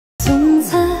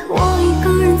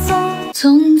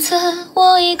从此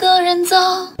我一个人走，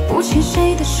不牵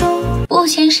谁的手，不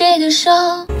牵谁的手，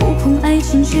不碰爱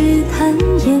情只谈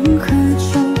烟喝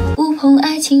酒，不碰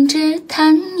爱情只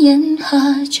谈烟喝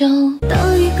酒。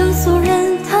当一个俗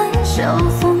人谈笑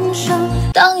风生，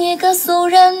当一个俗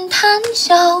人谈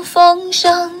笑风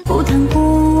生，不谈过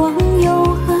往又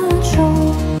何愁，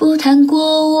不谈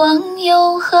过往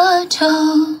又何愁。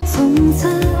从此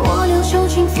我俩袖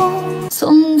清风，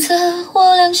从此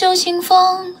我俩袖清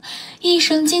风，一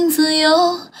生尽自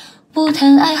由，不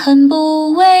谈爱恨，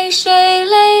不为谁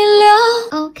泪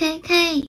流。OKK。